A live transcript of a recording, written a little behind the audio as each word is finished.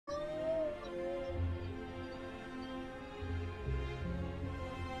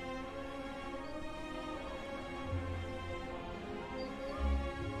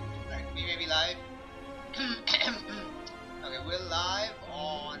live. Okay, we're live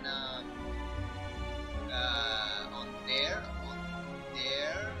on there.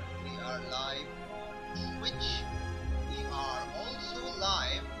 We are live on Twitch. We are also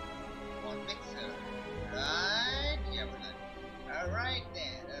live on Mixer. Right? Yeah, we're live. Alright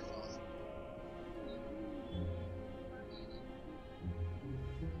then, that's awesome.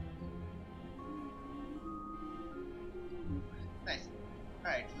 Nice.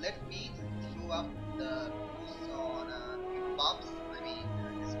 Alright, let me throw up the posts on Bob's,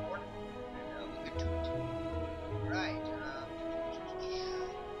 Discord, and we'll get to it. Right.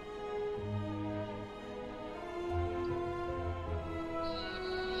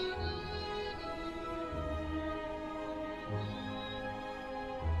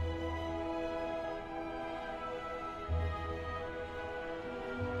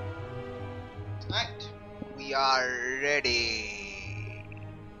 Right, we are ready.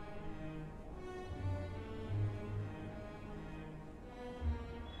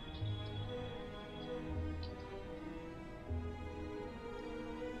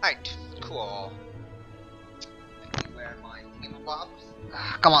 Right, cool. Where are my thingamabobs?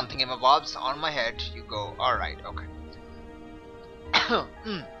 Come on, thingamabobs, on my head you go. Alright, okay.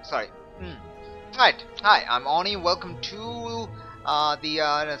 Sorry. Right, hi, I'm Oni. Welcome to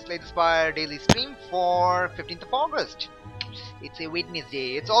the Slay the Spire daily stream for 15th of August. It's a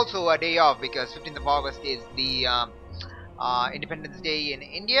Wednesday. It's also a day off because 15th of August is the Independence Day in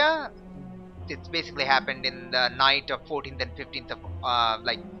India. It's basically happened in the night of 14th and 15th of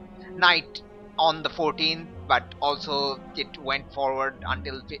night on the 14th, but also it went forward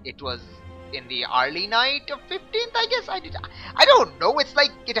until it was in the early night of 15th, I guess. I don't know, it's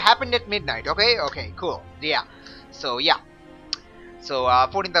like it happened at midnight. Okay, cool. Yeah, so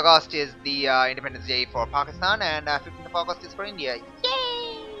 14th August is the Independence Day for Pakistan, and 15th of August is for India.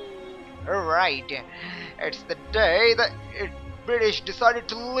 Yay! Alright, it's the day that British decided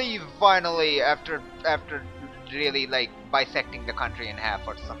to leave finally after really bisecting the country in half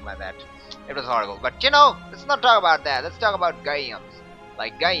or something like that. It was horrible. But let's not talk about that. Let's talk about Gaiams.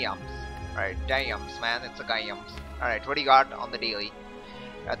 Like Gaiams. Alright, Gaiams, man. It's a Gaiams. Alright, what do you got on the daily?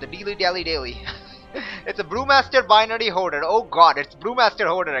 The daily. It's a Brewmaster binary hoarder. Oh god, it's Brewmaster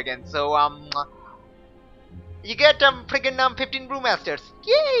hoarder again. So you get friggin' 15 Brewmasters.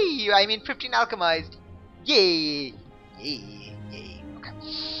 Yay! 15 alchemized. Yay! Okay.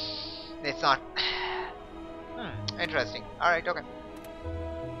 It's not interesting. Alright, okay.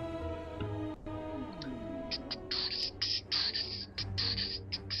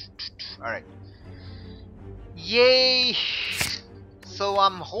 Alright. Yay! So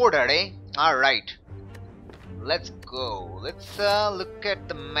I'm hoarder, eh? Alright. Let's go. Let's look at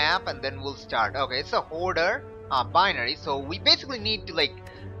the map and then we'll start. Okay, it's a hoarder binary, so we basically need to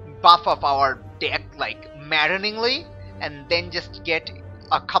buff up our deck maddeningly, and then just get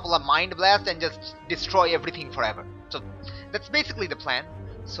a couple of mind blasts and just destroy everything forever. So that's basically the plan.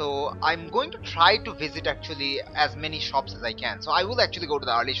 So I'm going to try to visit actually as many shops as I can. So I will actually go to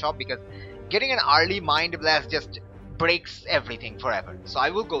the early shop because getting an early mind blast just breaks everything forever. So I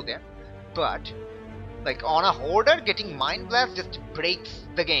will go there, but on a hoarder, getting mind blast just breaks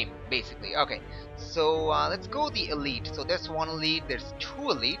the game basically. Okay, so let's go the elite. So there's one elite, there's two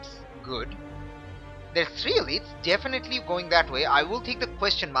elites. Good. There's three elites, definitely going that way. I will take the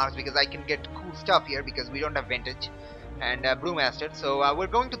question marks because I can get cool stuff here because we don't have vintage and Brewmaster. So we're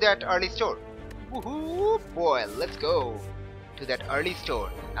going to that early store. Woohoo, boy, let's go to that early store.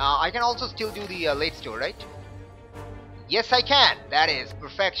 I can also still do the late store, right? Yes, I can. That is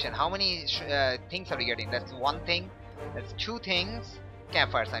perfection. How many things are we getting? That's one thing. That's two things.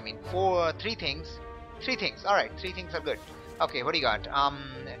 Campfires, three things. Three things. Alright, three things are good. Okay, what do you got?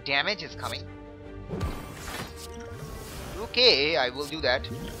 Damage is coming. Okay, I will do that.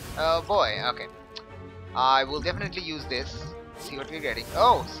 Oh boy, okay. I will definitely use this. See what we're getting.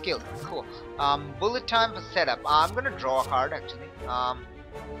 Oh, skill. Cool. Bullet time for setup. I'm gonna draw a card actually.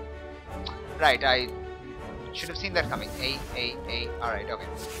 Right, I should have seen that coming. Alright, okay.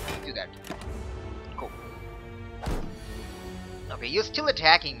 Do that. Cool. Okay, you're still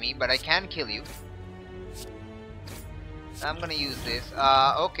attacking me, but I can kill you. I'm gonna use this.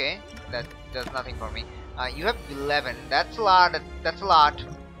 Okay. That does nothing for me. You have 11. That's a lot. That's a lot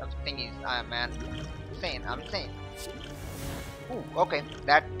of thingies. Man. I'm insane. Ooh, okay.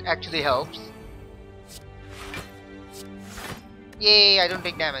 That actually helps. Yay, I don't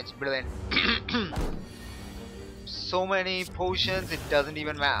take damage. Brilliant. So many potions, it doesn't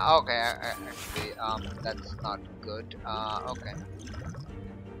even matter. Okay, actually, that's not good. Okay.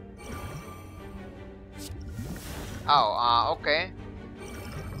 Oh, okay.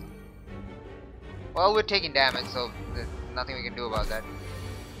 Well, we're taking damage, so there's nothing we can do about that.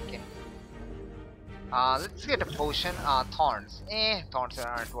 Okay. Let's get a potion. Thorns. Thorns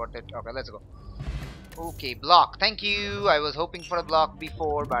aren't worth it. Okay, let's go. Okay, block. Thank you. I was hoping for a block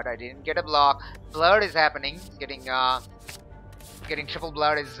before, but I didn't get a block. Blood is happening. Getting triple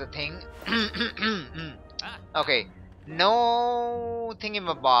blood is the thing. Okay. No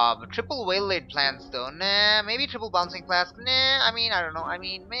thingamabob. Triple whale-laid plants though. Nah. Maybe triple bouncing flask. Nah. I mean, I don't know. I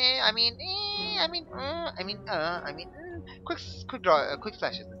mean, meh. I mean, quick draw. Quick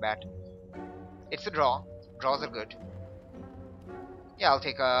slash isn't bad. It's a draw. Draws are good. Yeah, I'll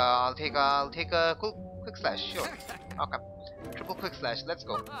take a quick slash. Sure. Okay. Triple quick slash. Let's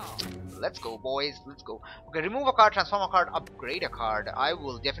go. Let's go, boys. Let's go. Okay, remove a card, transform a card, upgrade a card. I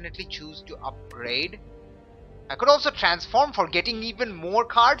will definitely choose to upgrade. I could also transform for getting even more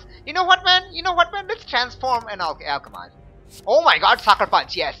cards. You know what, man? Let's transform and alchemize. Oh my god, sucker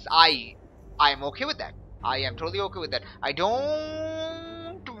punch. Yes, I am okay with that. I am totally okay with that. I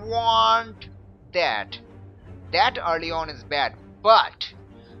don't want that. That early on is bad. But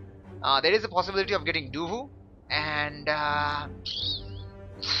there is a possibility of getting Duvu. And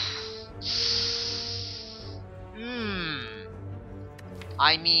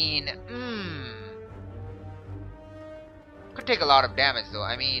could take a lot of damage though.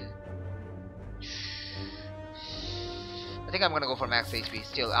 I mean, I think I'm gonna go for max HP.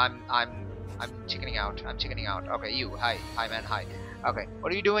 Still, I'm chickening out. I'm chickening out. Okay, you. Hi, man. Hi. Okay,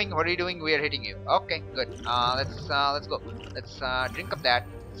 what are you doing? We are hitting you. Okay, good. Let's go. Let's drink up that.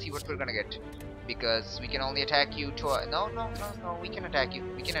 See what we're gonna get. Because we can only attack you twice. No. We can attack you.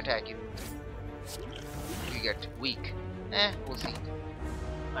 We get weak. We'll see.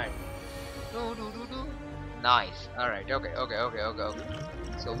 Alright. Nice. Alright. Okay.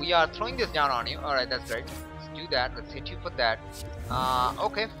 So we are throwing this down on you. Alright, that's right. Let's do that. Let's hit you for that.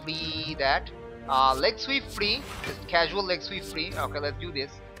 Okay, free that. Leg sweep free. Just casual leg sweep free. Okay, let's do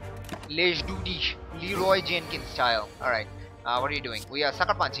this. Let's do this. Leroy Jenkins style. Alright. What are you doing? We are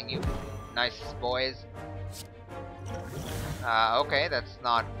sucker punching you. Nice, boys. Okay, that's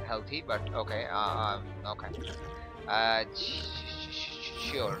not healthy, but okay. Okay.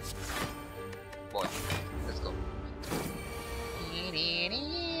 Sure. Boy, let's go.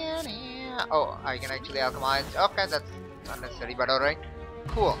 Oh, I can actually alchemize. Okay, that's not necessary, but alright.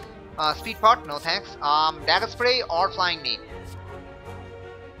 Cool. Speed pot, no thanks. Dagger spray or flying knee.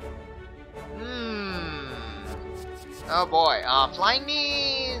 Oh boy, flying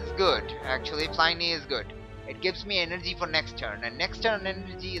knee is good. Actually, flying knee is good. It gives me energy for next turn, and next turn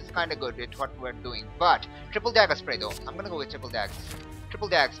energy is kind of good. It's what we're doing. But triple dagger spray though. I'm gonna go with triple dags. Triple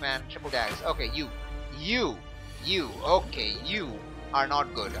dags, man. Triple dags. Okay, you. Okay, you are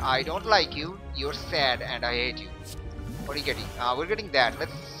not good. I don't like you. You're sad, and I hate you. What are you getting? We're getting that.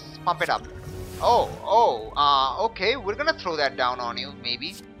 Let's pump it up. Okay. We're gonna throw that down on you,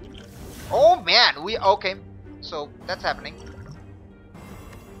 maybe. Oh man, okay. So that's happening.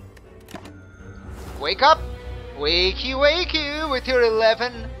 Wake up! Wakey with your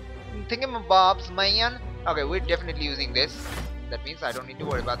 11 thingamabobs, man. Okay, we're definitely using this. That means I don't need to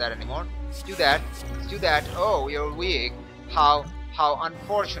worry about that anymore. Let's do that. Oh, you're weak. How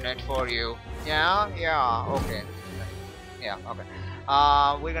unfortunate for you. Yeah, okay. Yeah, okay.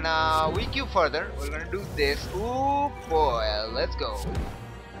 We're gonna weak you further. We're gonna do this. Ooh boy, let's go.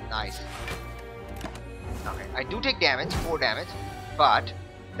 Nice. Okay, I do take damage, 4 damage, but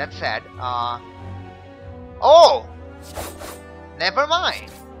that's sad. Oh! Never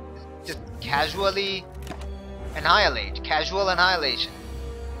mind. Just casually annihilate. Casual annihilation.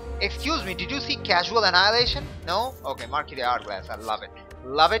 Excuse me, did you see casual annihilation? No? Okay, Marquis Hourglass. I love it.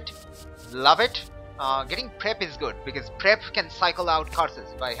 Love it. Getting prep is good because prep can cycle out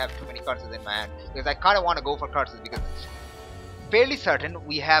curses if I have too many curses in my hand. Because I kind of want to go for curses because fairly certain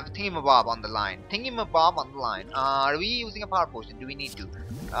we have Thingamabob on the line. Are we using a power potion? Do we need to?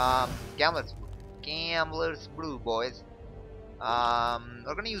 Gambler's brew, boys.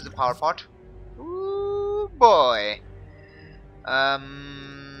 We're gonna use the power pot. Ooh boy.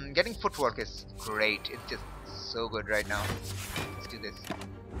 Getting footwork is great. It's just so good right now. Let's do this.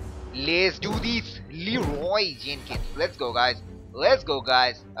 Let's do this. Leroy Jenkins. Let's go, guys.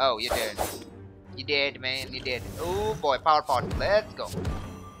 Oh, you're dead. You dead, man. You dead. Oh boy, power pot. Let's go.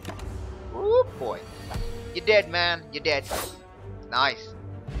 Oh boy. You dead, man. You dead. Nice.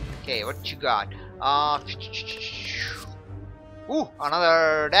 Okay, what you got? Ooh,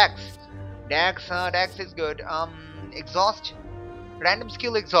 another Dax. Dax is good. Exhaust. Random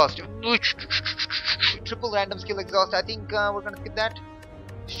skill exhaust. Triple random skill exhaust. I think we're gonna skip that.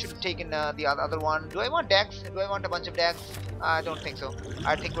 Should have taken the other one. Do I want Dax? Do I want a bunch of Dax? I don't think so.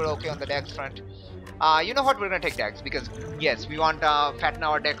 I think we're okay on the Dax front. You know what? We're gonna take decks because yes, we want fatten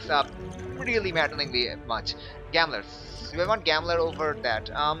our decks up really maddeningly much. Gamblers. We want Gambler over that.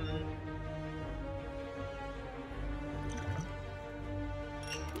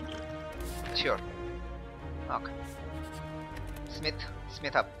 Sure. Okay.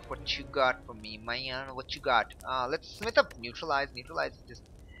 Smith up. What you got for me, man? What you got? Let's Smith up. Neutralize. Neutralize is just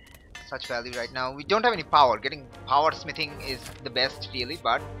such value right now. We don't have any power. Getting power smithing is the best, really,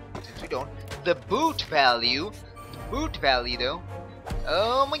 but since we don't, the boot value though.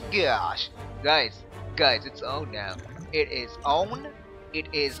 Oh my gosh, guys, it's on now. It is on. It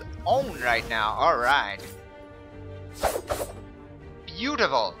is on right now. All right.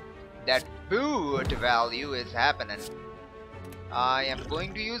 Beautiful. That boot value is happening. I am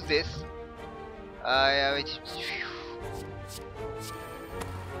going to use this. I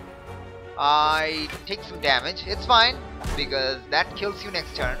take some damage. It's fine because that kills you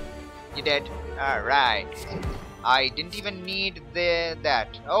next turn. You're dead. Alright. I didn't even need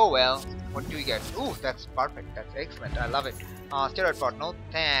that. Oh well. What do we get? Ooh, that's perfect. That's excellent. I love it. Steroid pot. No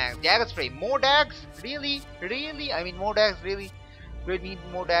thanks. Dagger spray. More dags? Really? Really? I mean, more dags? Really? We need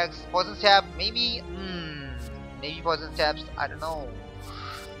more dags. Poison stab? Maybe? Maybe poison stabs? I don't know.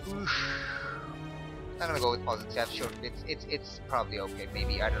 Oof. I'm gonna go with poison stab. Sure. It's probably okay.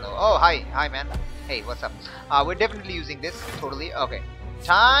 Maybe. I don't know. Oh, hi man. Hey, what's up? We're definitely using this. Totally. Okay.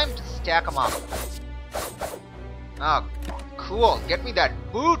 Time to stack them up. Oh, cool. Get me that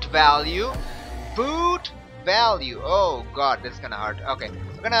boot value. Boot value. Oh god, this is gonna hurt. Okay.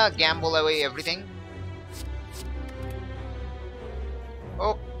 We're gonna gamble away everything.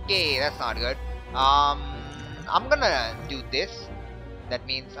 Okay, that's not good. I'm gonna do this. That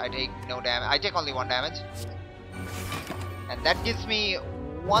means I take no damage. I take only 1 damage. And that gives me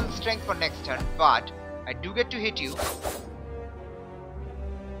 1 strength for next turn, but I do get to hit you.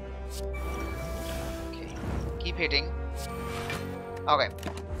 Okay. Keep hitting. Okay.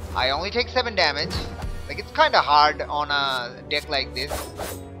 I only take 7 damage. Like, it's kinda hard on a deck like this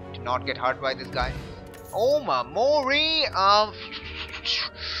to not get hurt by this guy. Omamori!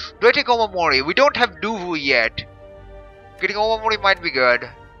 Do I take Omamori? We don't have Duvu yet. Getting Omamori might be good.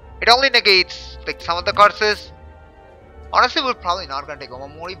 It only negates like some of the curses. Honestly, we're probably not gonna take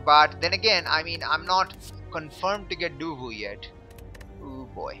Omamori, but then again, I mean, I'm not confirmed to get Duvu yet. Ooh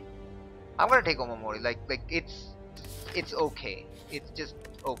boy, I'm gonna take Omamori. Like it's okay. It's just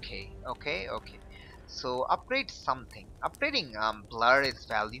okay. Okay. So upgrade something. Upgrading blur is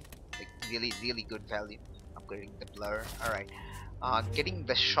value, like really good value. Upgrading the blur. All right. Getting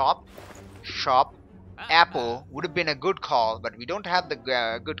the shop. Apple would have been a good call, but we don't have the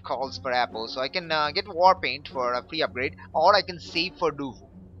good calls for Apple, so I can get Warpaint for a free upgrade, or I can save for Duvu.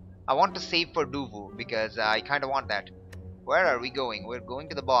 I want to save for Duvu because I kind of want that. Where are we going? We're going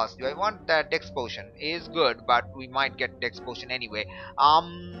to the boss. Do I want that Dex Potion? Is good, but we might get Dex Potion anyway.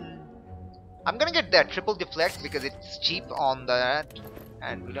 I'm gonna get that triple deflect because it's cheap on that,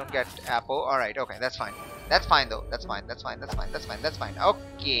 and we don't get Apple. All right, okay, that's fine. That's fine though. That's fine.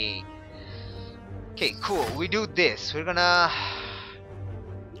 Okay. Okay, cool. We do this. We're gonna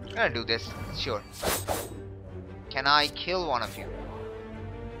do this. Sure. Can I kill one of you?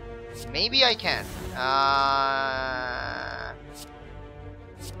 Maybe I can.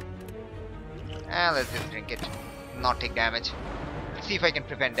 Let's just drink it. Not take damage. Let's see if I can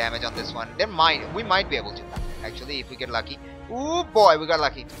prevent damage on this one. We might be able to. Actually, if we get lucky. Ooh boy, we got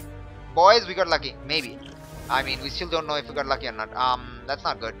lucky. Boys, we got lucky. Maybe. I mean, we still don't know if we got lucky or not. That's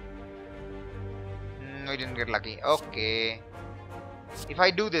not good. We didn't get lucky. Okay. If I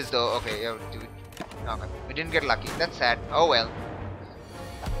do this though, okay, yeah, do it. Okay, we didn't get lucky. That's sad. Oh well.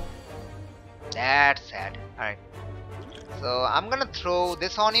 That's sad. Alright. So I'm gonna throw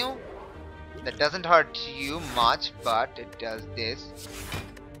this on you. That doesn't hurt you much, but it does this.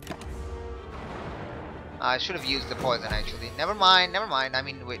 I should have used the poison actually. Never mind. I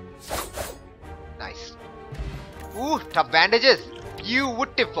mean, wait. Nice. Ooh, tough bandages.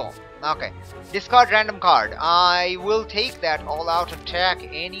 Beautiful. Okay. Discard random card. I will take that all-out attack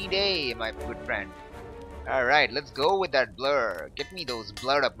any day, my good friend. Alright, let's go with that blur. Get me those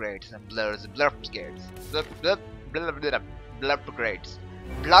blur upgrades and blurps. Blur upgrades.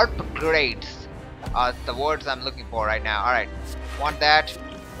 Blur upgrades are the words I'm looking for right now. Alright. Want that.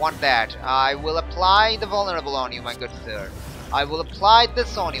 I will apply the vulnerable on you, my good sir. I will apply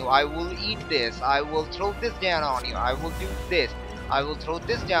this on you. I will eat this. I will throw this down on you. I will do this. I will throw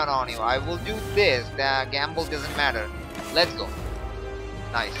this down on you. I will do this. The gamble doesn't matter. Let's go.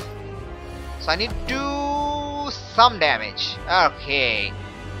 Nice. So I need to do some damage. Okay.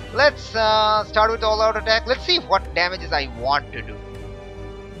 Let's start with all-out attack. Let's see what damages I want to do.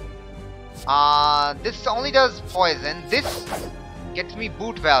 This only does poison. This gets me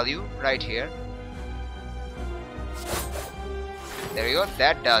boot value right here. There you go,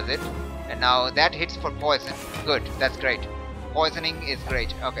 that does it. And now that hits for poison. Good, that's great. Poisoning is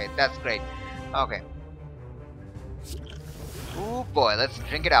great. Okay, that's great. Okay. Ooh boy, let's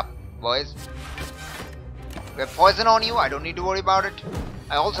drink it up, boys. We have poison on you, I don't need to worry about it.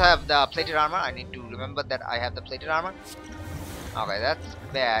 I also have the plated armor. I need to remember that I have the plated armor. Okay, that's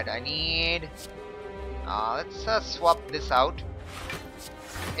bad. I need... let's swap this out.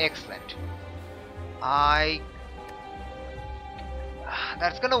 Excellent.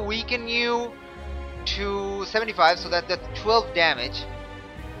 That's gonna weaken you to 75, so that that's 12 damage.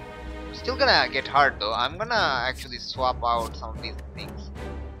 Still gonna get hurt though. I'm gonna actually swap out some of these things.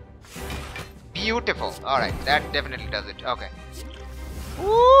 Beautiful. Alright, that definitely does it. Okay.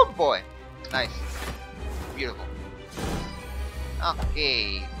 Woo boy. Nice. Beautiful.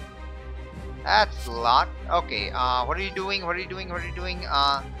 Okay. That's a lot. Okay, what are you doing? What are you doing? What are you doing?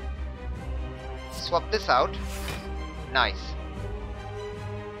 Swap this out. Nice.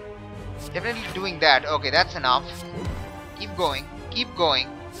 Definitely doing that. Okay, that's enough. Keep going. Keep going.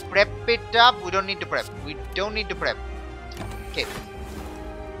 Prep it up. We don't need to prep. We don't need to prep. Okay.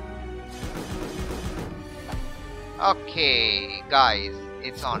 Okay, guys.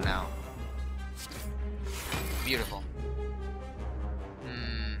 It's on now. Beautiful.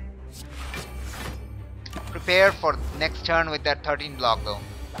 Prepare for next turn with that 13 block though.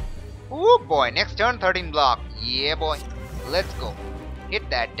 Ooh boy, next turn 13 block. Yeah boy. Let's go. Hit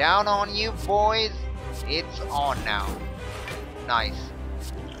that down on you boys. It's on now. Nice.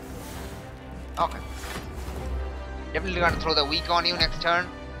 Okay. Definitely gonna throw the weak on you next turn.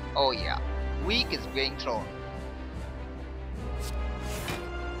 Oh yeah. Weak is being thrown.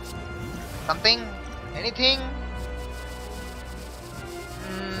 Something? Anything?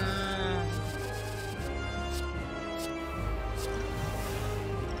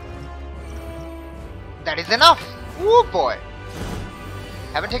 That is enough. Woo boy.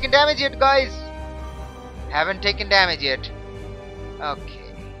 Haven't taken damage yet, guys. Haven't taken damage yet. Okay.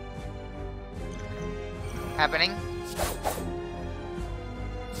 Happening.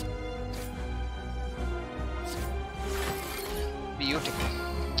 Beautiful.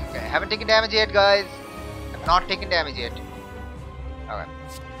 Okay, haven't taken damage yet, guys. Have not taken damage yet. Okay.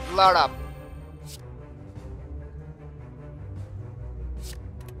 Load up.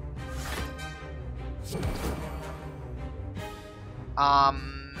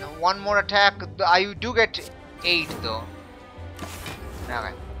 One more attack. I do get 8 though.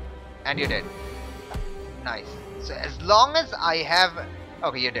 Okay. And you're dead. Nice. So as long as I have...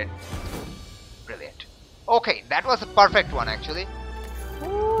 Okay, you're dead. Brilliant. Okay, that was a perfect one actually.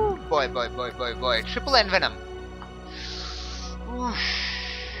 Ooh, boy, boy, boy, boy, boy. Triple envenom. Oosh.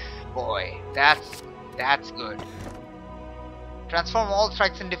 Boy, that's good. Transform all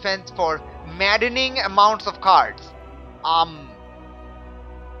strikes in defense for maddening amounts of cards.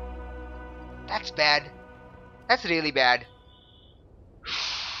 That's bad. That's really bad.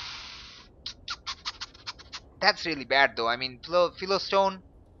 That's really bad though. I mean, Philostone.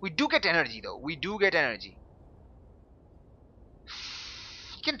 We do get energy though. We do get energy.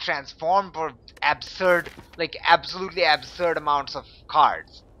 You can transform for absurd, like absolutely absurd amounts of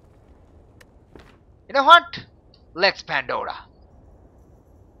cards. You know what? Let's Pandora.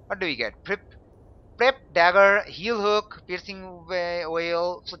 What do we get? Prep, dagger, heel hook, piercing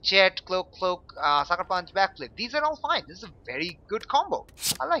whale, flechette, cloak, sucker punch, backflip. These are all fine. This is a very good combo.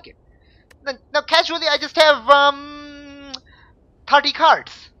 I like it. Now casually, I just have 30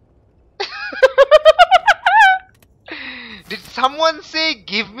 cards. Did someone say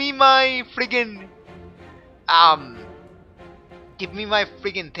give me my friggin' give me my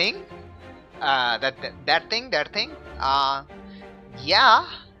friggin' thing? That thing? Yeah,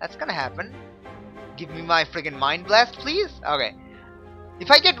 that's gonna happen. Give me my friggin' Mind Blast, please? Okay.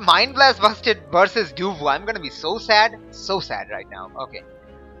 If I get Mind Blast busted versus Duvu, I'm gonna be so sad. So sad right now. Okay.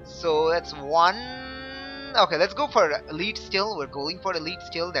 So that's one. Okay, let's go for Elite still. We're going for Elite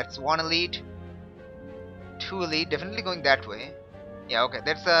still. That's one Elite. Two Elite. Definitely going that way. Yeah, okay.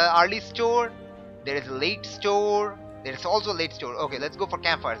 There's a early store. There is a late store. There's also a late store. Okay, let's go for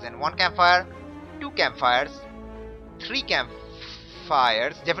campfires. And one campfire. Two campfires. Three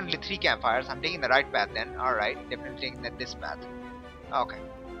campfires. Definitely three campfires. I'm taking the right path then. Alright. Definitely taking this path. Okay.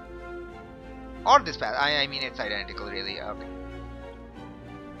 Or this path. I mean, it's identical really. Okay.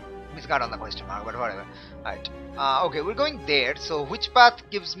 Misguided on the question mark, but whatever. Alright. Okay, we're going there. So which path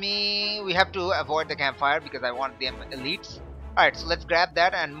gives me... We have to avoid the campfire because I want them elites. Alright, so let's grab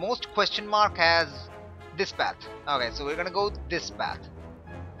that. And most question mark has this path. Okay, so we're gonna go this path.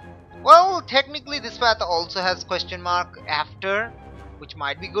 Well, technically this path also has question mark after, which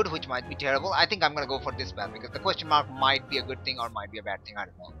might be good, which might be terrible. I think I'm gonna go for this path because the question mark might be a good thing or might be a bad thing. I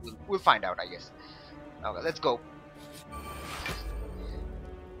don't know. We'll find out, I guess. Okay, let's go.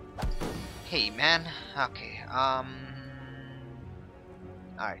 Hey, man. Okay.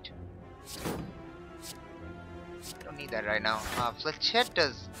 Alright. Don't need that right now. Flechette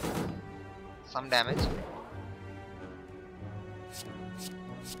does some damage.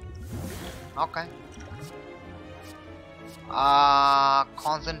 Okay.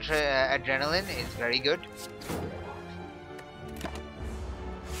 Concentrate adrenaline is very good.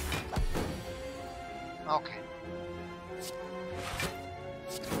 Okay.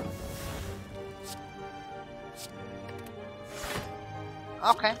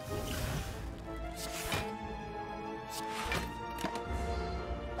 Okay.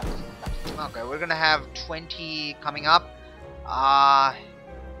 Okay, we're gonna have 20 coming up.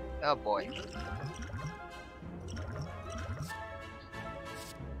 Oh boy.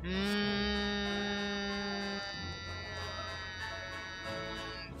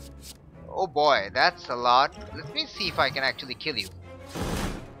 Oh boy, that's a lot. Let me see if I can actually kill you.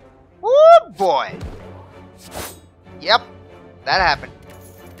 Oh boy. Yep, that happened.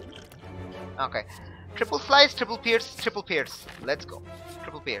 Okay. Triple slice, triple pierce, triple pierce. Let's go.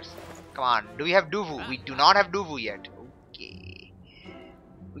 Triple pierce. Come on. Do we have Duvu? We do not have Duvu yet. Okay.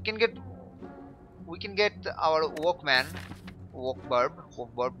 We can get our Walkman. Walkburb.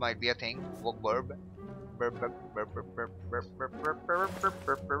 Walkburb might be a thing. Walkburb. Could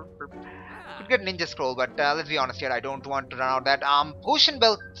get Ninja Scroll, but let's be honest here, I don't want to run out that. Potion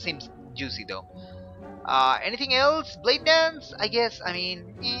Belt seems juicy though. Anything else? Blade Dance? I guess. I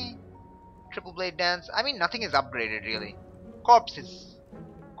mean, Triple Blade Dance. I mean, nothing is upgraded really. Corpse is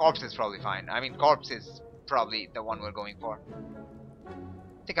probably fine. I mean, Corpse is probably the one we're going for. I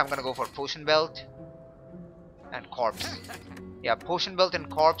think I'm gonna go for Potion Belt and Corpse. Yeah, Potion Belt and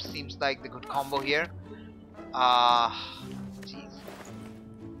Corpse seems like the good combo here. Jeez.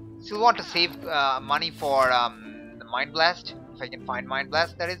 Still want to save money for the Mind Blast. If I can find Mind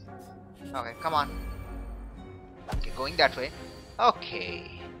Blast, that is. Okay, come on. Okay, going that way.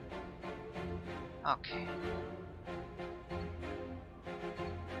 Okay. Okay.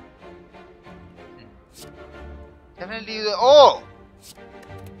 Definitely use the— oh!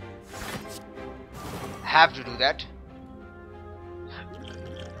 Have to do that.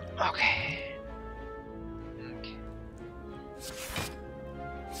 Okay. Okay.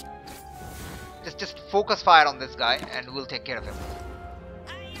 Just focus fire on this guy and we'll take care of him.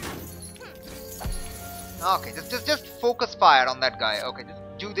 Okay, just focus fire on that guy. Okay, just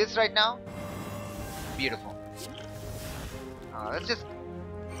do this right now. Beautiful. Let's just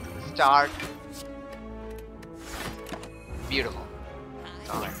start. Beautiful.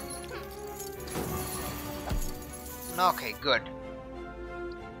 Alright. Okay, good.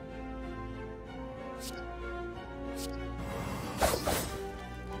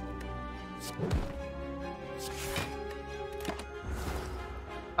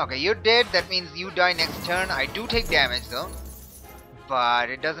 Okay, you're dead. That means you die next turn. I do take damage though, but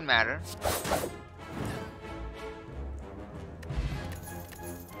it doesn't matter.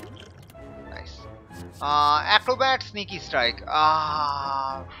 Nice. Acrobat, Sneaky Strike.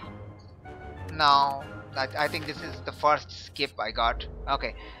 No. I think this is the first skip I got.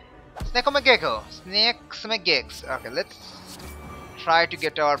 Okay. Sneckomagecko. Snakesmagex. Okay, let's try to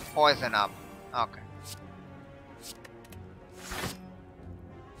get our poison up. Okay.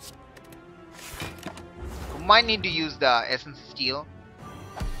 We might need to use the Essence Steel.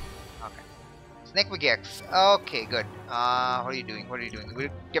 Okay. Snakemagex. Okay, good. What are you doing? What are you doing?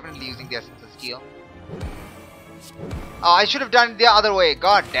 We're definitely using the Essence of Steel. Oh, I should have done it the other way.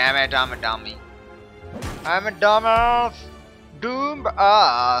 God damn it, I'm a dummy. I'm a dumbass. Doom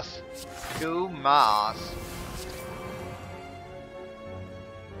ass. Doom ass.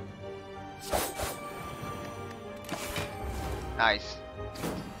 Nice.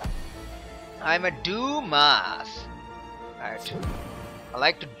 I'm a doom ass. Right. I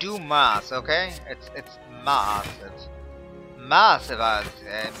like to do mass, okay? It's massive. Massive, I would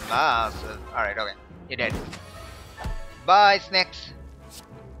say. Massive. Alright, okay. You're dead. Bye, snakes.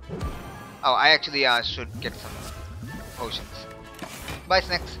 Oh, I actually should get some potions. Bye,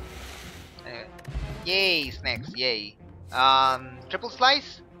 snakes. Yay, snakes, yay. Triple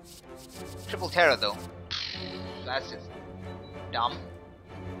slice? Triple terror, though. That's just dumb.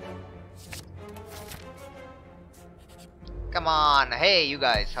 Come on, hey, you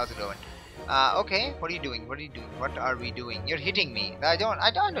guys, how's it going? Okay, what are you doing? What are you doing? What are we doing? You're hitting me. I don't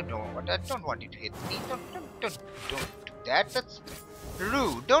know what. I don't want you to hit me. Don't. like that. That's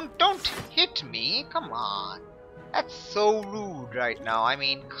rude. Don't hit me. Come on. That's so rude right now. I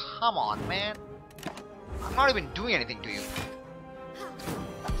mean, come on, man. I'm not even doing anything to you.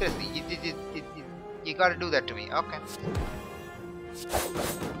 Seriously, you gotta do that to me. Okay.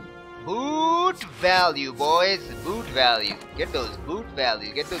 Boot value, boys. Boot value. Get those boot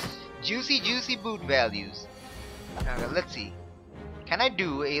values. Get those juicy boot values. Okay, let's see. Can I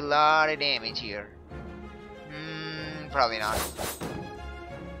do a lot of damage here? Probably not.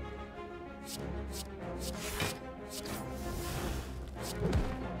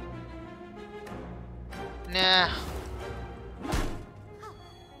 Nah.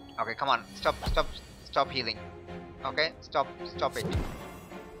 Okay, come on. Stop healing. Okay, stop it.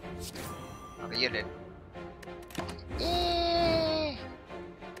 Okay, you're dead.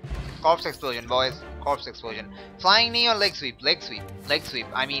 Corpse explosion, boys. Corpse explosion. Flying knee or leg sweep? Leg sweep. Leg sweep.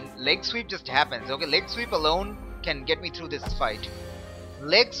 I mean, leg sweep just happens. Okay, leg sweep alone can get me through this fight.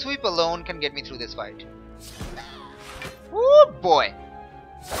 Leg sweep alone can get me through this fight. Woo boy.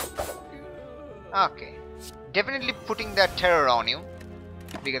 Okay. Definitely putting that terror on you,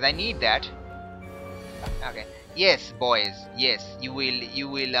 because I need that. Okay. Yes, boys. Yes, you will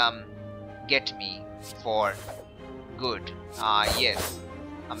get me for good. Yes.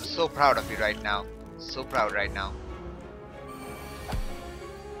 I'm so proud of you right now. So proud right now.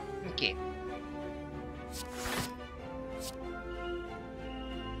 Okay.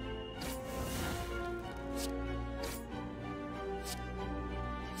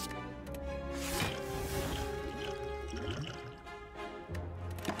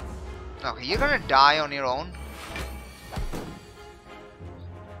 Okay, you're gonna die on your own.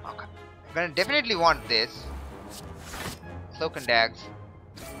 Okay. I'm gonna definitely want this. Cloak and dags.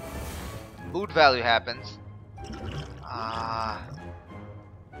 Boot value happens.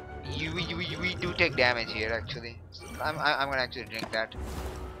 We do take damage here actually. I'm gonna actually drink that.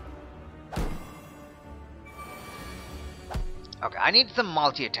 Okay, I need some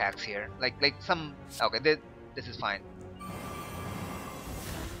multi attacks here. Like some. Okay, this is fine.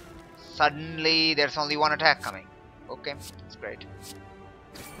 Suddenly there's only one attack coming. Okay, that's great.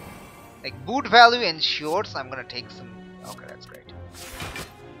 Like boot value ensures I'm gonna take some. Okay, that's great.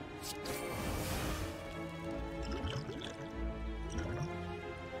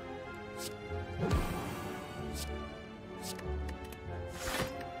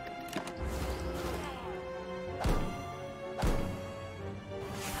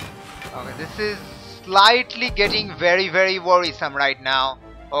 Okay, this is slightly getting very worrisome right now.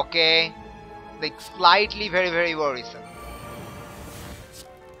 Okay, like slightly very worrisome.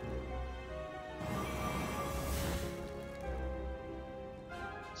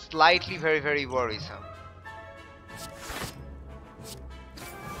 Slightly very worrisome.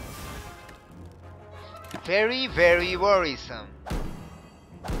 Very worrisome.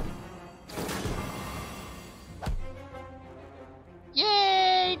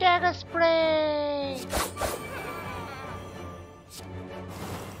 Yay, dagger spray!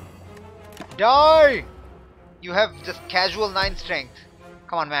 Die! You have just casual 9 strength.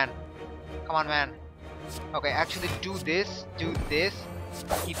 Come on, man. Come on, man. Okay, actually do this,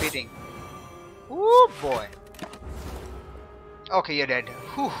 keep hitting. Ooh, boy. Okay, you're dead.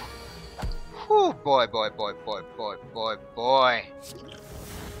 Whew. Whew, boy.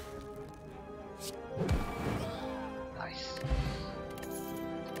 Nice.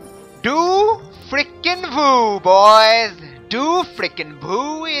 Do frickin' boo, boys. Do frickin'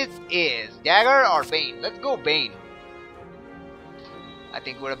 boo is dagger or Bane. Let's go Bane. I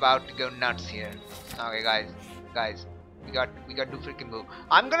think we're about to go nuts here. Okay, guys, we got do frickin' boo.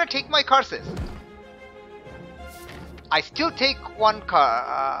 I'm gonna take my curses. I still take one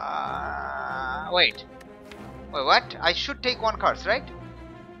wait, what? I should take one curse, right?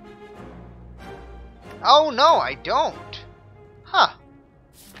 Oh no, I don't. Huh.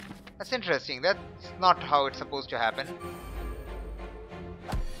 That's interesting. That's not how it's supposed to happen.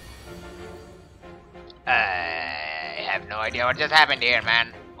 I have no idea what just happened here,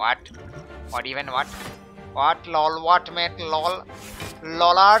 man. What? What even? What? What? Lol? What, mate? Lol?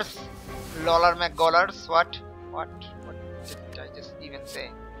 Lollars? Loller McGollars? What? What did I just even say?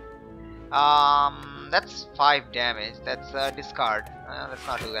 That's 5 damage. That's discard. Let's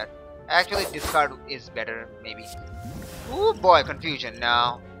not do that. Actually, discard is better, maybe. Ooh, boy, confusion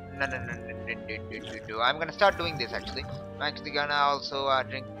now. No. I'm gonna start doing this actually. I'm actually gonna also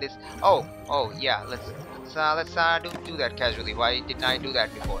drink this. Oh, yeah. Let's do that casually. Why didn't I do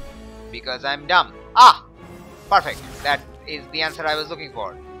that before? Because I'm dumb. Ah, perfect. That is the answer I was looking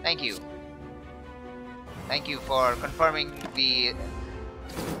for. Thank you. Thank you for confirming the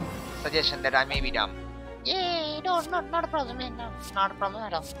suggestion that I may be dumb. Yay! No, not a problem, man. No, not a problem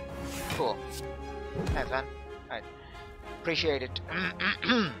at all. Cool. Thanks, man. Alright. Appreciate it.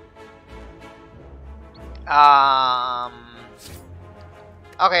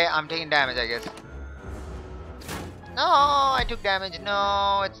 Okay, I'm taking damage, I guess. No, I took damage.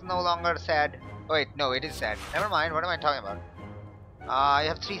 No, it's no longer sad. Oh, wait, no, it is sad. Never mind. What am I talking about? I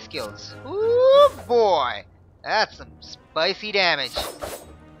have 3 skills. Ooh, boy. That's some spicy damage.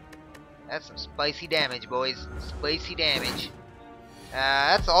 That's some spicy damage, boys. Spicy damage.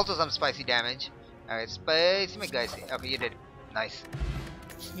 That's also some spicy damage. Alright, spicy McGuy. Okay, you did. Nice.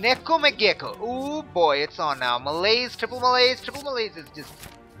 Sneko McGecko. Ooh, boy, it's on now. Malaise, triple malaise. Triple malaise is just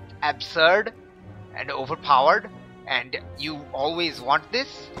absurd and overpowered. And you always want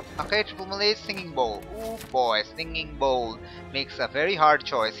this. Okay, triple malaise, singing bowl. Ooh, boy, singing bowl makes a very hard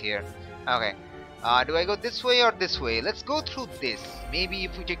choice here. Okay. Do I go this way or this way? Let's go through this. Maybe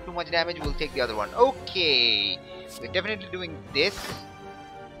if we take too much damage, we'll take the other one. Okay. We're definitely doing this.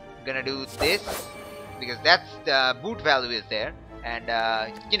 Gonna do this. Because that's the boot value is there. And,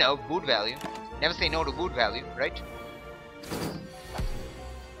 you know, boot value. Never say no to boot value, right?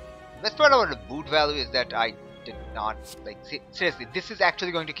 The best part about the boot value is that I did not, like, seriously, this is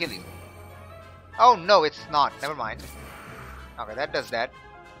actually going to kill you. Oh, no, it's not. Never mind. Okay, that does that.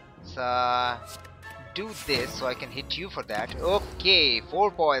 Let's, do this so I can hit you for that. Okay,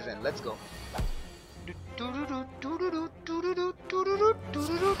 4 poison. Let's go.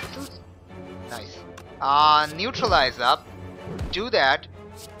 Nice. Neutralize up. Do that.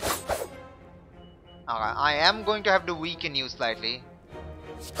 Okay, I am going to have to weaken you slightly.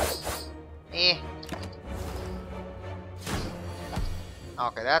 Eh.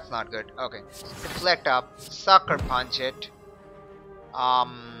 Okay, that's not good. Okay. Deflect up. Sucker punch it.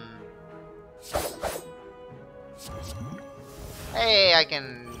 Hey, I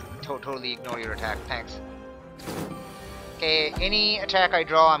can totally ignore your attack. Thanks. Okay, any attack I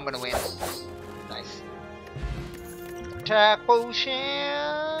draw, I'm gonna win. Nice. Attack potion.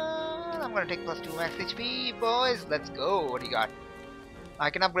 I'm gonna take +2 max HP, boys. Let's go. What do you got?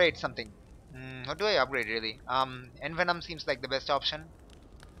 I can upgrade something. What do I upgrade really? Envenom seems like the best option.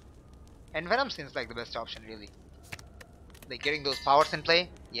 Envenom seems like the best option really. Like getting those powers in play.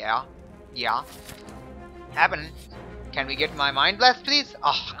 Yeah. Yeah. Happening. Can we get my Mind Blast, please?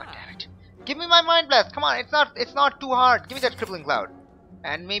 Oh, god damn it. Give me my Mind Blast. Come on, it's not too hard. Give me that Crippling Cloud.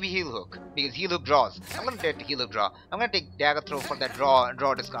 And maybe Heal Hook. Because Heal Hook draws. I'm gonna take Heal Hook draw. I'm gonna take Dagger Throw for that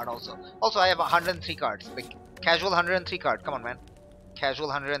draw discard also. Also, I have 103 cards. Like, casual 103 card. Come on, man. Casual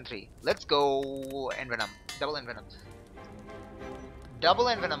 103. Let's go. Envenom. Double Envenom. Double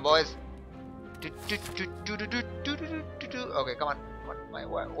Envenom, boys. Okay, come on. My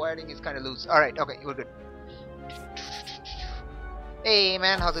wiring is kind of loose. Alright, okay, we're good. Hey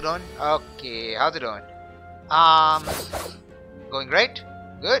man, how's it going? Okay, how's it going? Going great?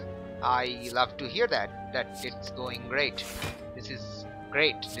 Good. I love to hear that. That it's going great. This is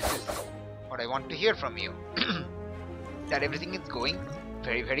great. This is what I want to hear from you. That everything is going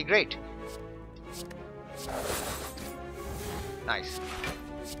very, very great. Nice.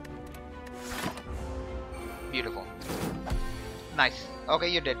 Beautiful. Nice. Okay,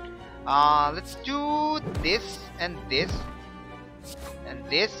 you did. Let's do this and this and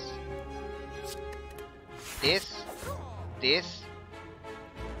this. This.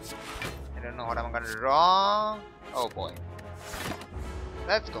 I don't know what I'm gonna draw. Oh boy.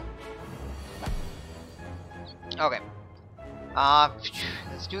 Let's go. Okay.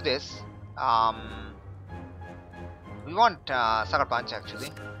 Let's do this. We want Sucker Punch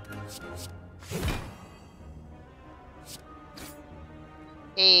actually.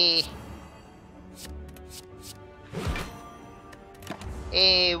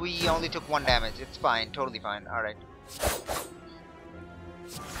 We only took 1 damage. It's fine, totally fine. Alright.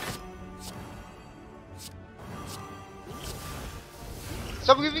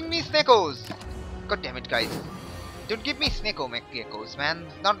 Stop giving me Snekos! God damn it, guys. Don't give me Sneko McGeckos, man.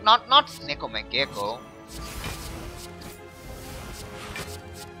 Not Sneko McGecko.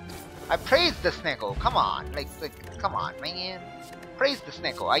 I praised the Sneko. Come on. Like, come on, man. Praise the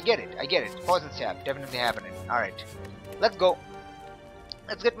Sneko. I get it. Poison Stab. Definitely happening. Alright. Let's go.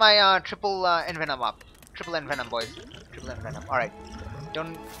 Let's get my triple Envenom up. Triple Envenom, boys. Triple Envenom. Alright.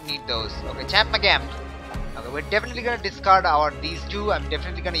 Don't need those. Okay, Champ Magam. Okay, we're definitely gonna discard these two. I'm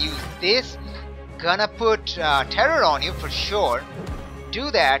definitely gonna use this. Gonna put Terror on you for sure.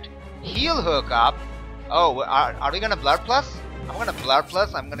 Do that. Heal Hook up. Oh, are we gonna Blood Plus? I'm gonna Blood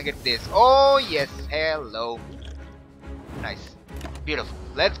Plus. I'm gonna get this. Oh, yes. Hello. Nice. Beautiful.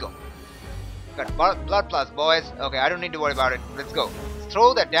 Let's go. Got Blood Plus, boys. Okay, I don't need to worry about it. Let's go. Let's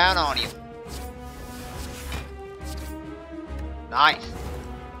throw that down on you. Nice.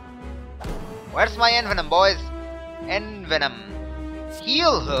 Where's my Envenom, boys? Envenom.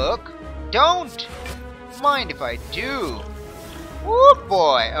 Heal hook? Don't mind if I do. Woo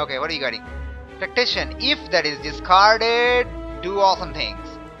boy. Okay, what are you getting? Tactician. If that is discarded, do awesome things.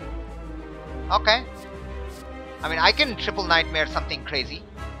 Okay. I mean, I can triple nightmare something crazy.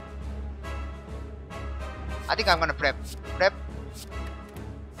 I think I'm gonna prep. Prep.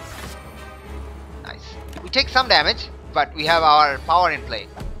 Nice. We take some damage, but we have our power in play.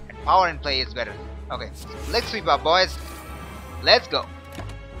 And power in play is better. Okay. Let's sweep up, boys. Let's go.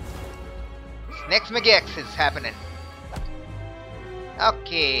 Next Mega X is happening.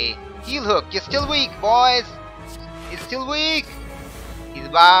 Okay. Heal hook. You're still weak, boys. He's still weak. He's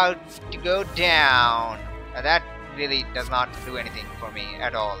about to go down. Now that really does not do anything for me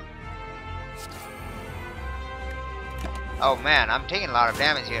at all. Oh man, I'm taking a lot of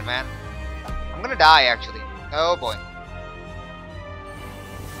damage here, man. I'm gonna die actually. Oh boy.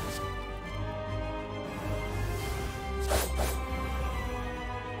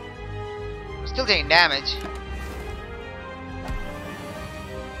 I'm still taking damage.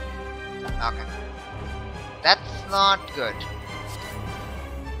 Okay. That's not good.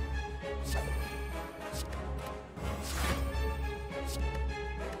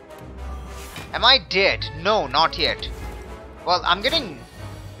 Am I dead? No, not yet. Well, I'm getting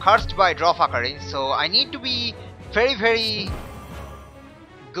cursed by Drawfuckery, so I need to be very, very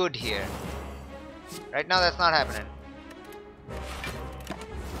good here. Right now, that's not happening.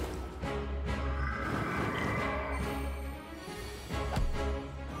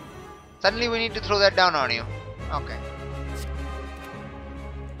 Suddenly, we need to throw that down on you. Okay.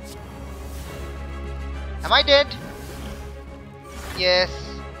 Am I dead? Yes.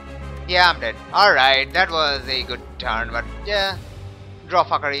 Yeah, I'm dead. Alright, that was a good turn, but yeah.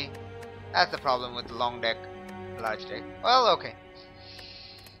 Drawfuckery. That's the problem with the long deck. Large deck. Well, okay.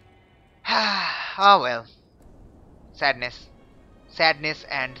 Oh well. Sadness. Sadness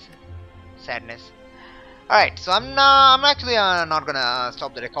and sadness. Alright, so I'm actually not gonna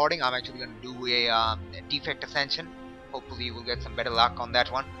stop the recording. I'm actually gonna do a defect ascension. Hopefully we'll get some better luck on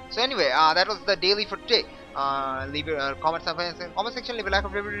that one. So anyway, that was the daily for today. Leave your comments in the comment section, leave a like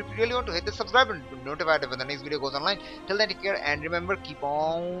if you really want to, hit the subscribe button to be notified when the next video goes online. Till then, take care and remember, keep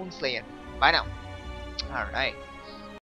on slaying. Bye now. Alright.